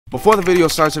Before the video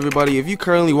starts, everybody, if you're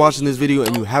currently watching this video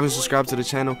and you haven't subscribed to the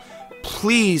channel,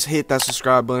 please hit that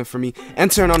subscribe button for me and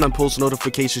turn on the post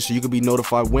notifications so you can be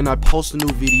notified when I post a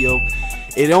new video.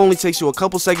 It only takes you a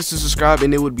couple seconds to subscribe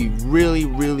and it would be really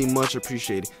much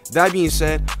appreciated. That being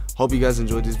said, hope you guys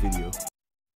enjoyed this video.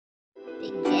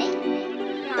 Big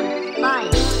J, you're on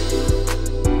fire.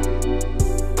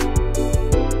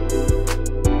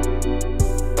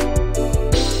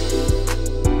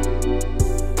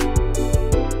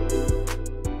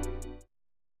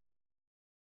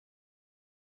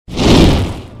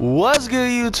 What's good,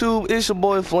 YouTube? It's your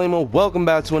boy Flamer. Welcome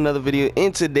back to another video.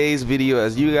 In today's video,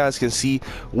 as you guys can see,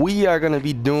 we are going to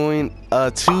be doing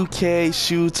a 2K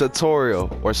shoe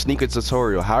tutorial or sneaker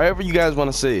tutorial, however you guys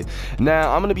want to say it.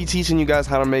 Now I'm going to be teaching you guys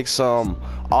how to make some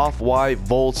off-white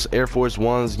Volts Air Force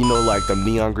Ones, you know, like the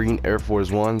neon green Air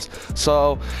Force Ones.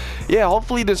 So yeah,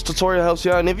 hopefully this tutorial helps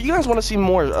you out, and if you guys want to see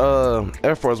more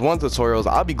Air Force One tutorials,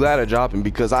 I'll be glad to drop them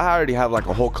because I already have like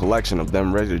a whole collection of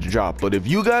them ready to drop. But if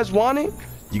you guys want it,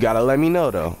 you gotta let me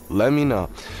know though. Let me know.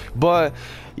 But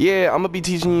yeah, I'm gonna be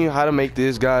teaching you how to make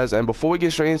this, guys. And before we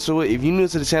get straight into it, if you're new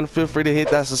to the channel, feel free to hit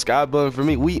that subscribe button for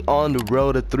me. We on the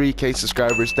road to 3K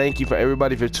subscribers. Thank you for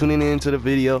everybody for tuning into the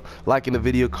video, liking the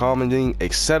video, commenting,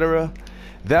 etc.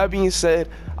 That being said,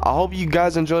 I hope you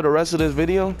guys enjoy the rest of this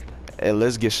video, and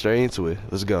let's get straight into it.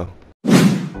 Let's go.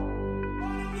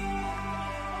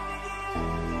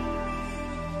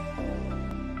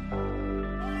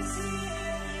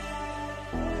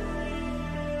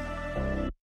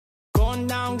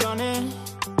 Down gunning,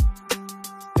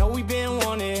 know we been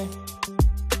wanting.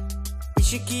 We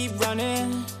should keep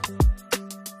running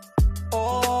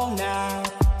all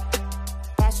night.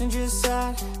 Passenger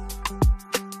side,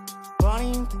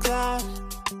 Bonnie and Clyde,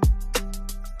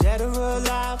 dead or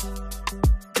alive,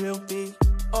 we'll be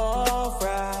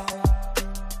alright.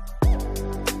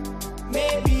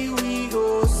 Maybe we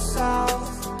go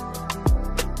south,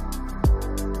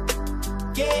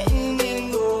 getting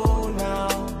in go now.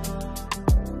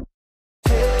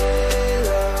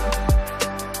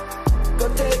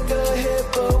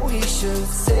 Should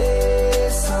say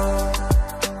so.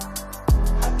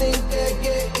 I think they're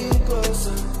getting closer.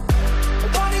 I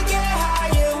wanna get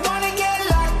higher, wanna get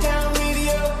locked down with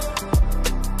you.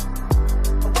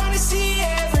 I wanna see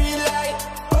every light,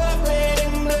 but red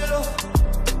and blue.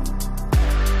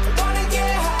 I wanna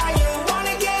get higher,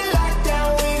 wanna get locked down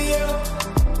with you.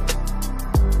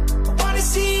 I wanna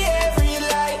see every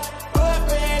light, but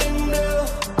red and blue.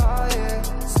 Oh yeah,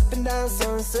 sipping down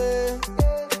sunset.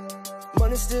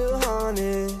 Money still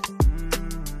haunted.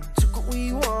 Took what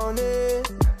we wanted.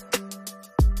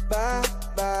 Bye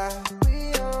bye.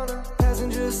 We on a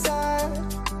passenger side.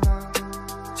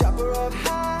 Chopper up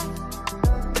high.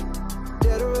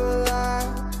 Dead or alive,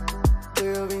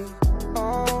 we'll be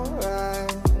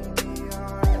alright.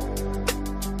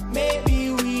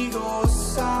 Maybe we go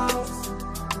south.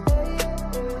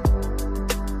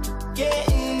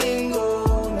 Getting in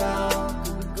go now.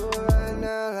 Go right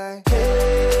now like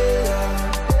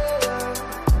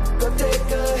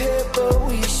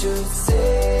should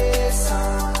say so.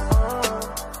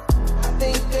 I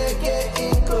think they're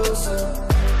getting closer.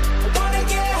 I wanna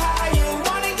get higher,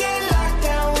 wanna get locked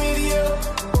down with you.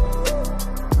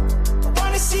 I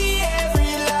wanna see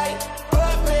every light,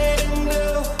 but red and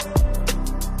blue.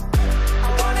 I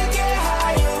wanna get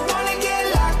higher, wanna get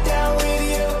locked down with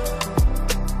you.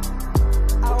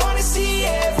 I wanna see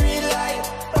every light,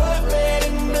 but red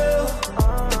and blue.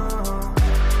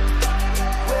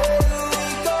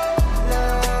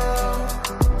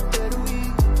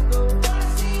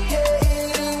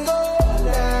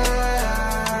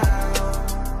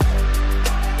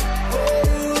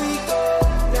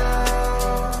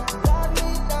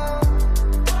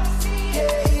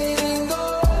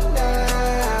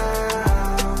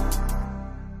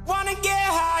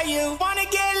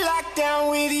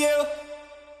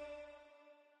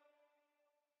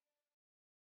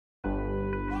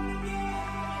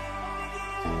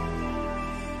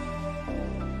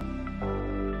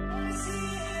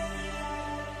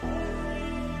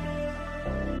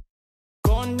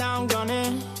 Down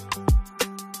gunning,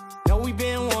 know we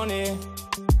been wanting.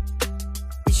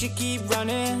 We should keep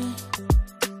running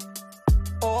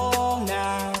all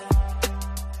night.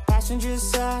 Passenger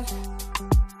side,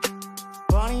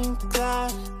 Bonnie and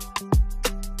Clyde,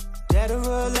 dead or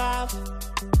alive,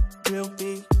 we'll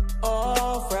be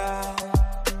alright.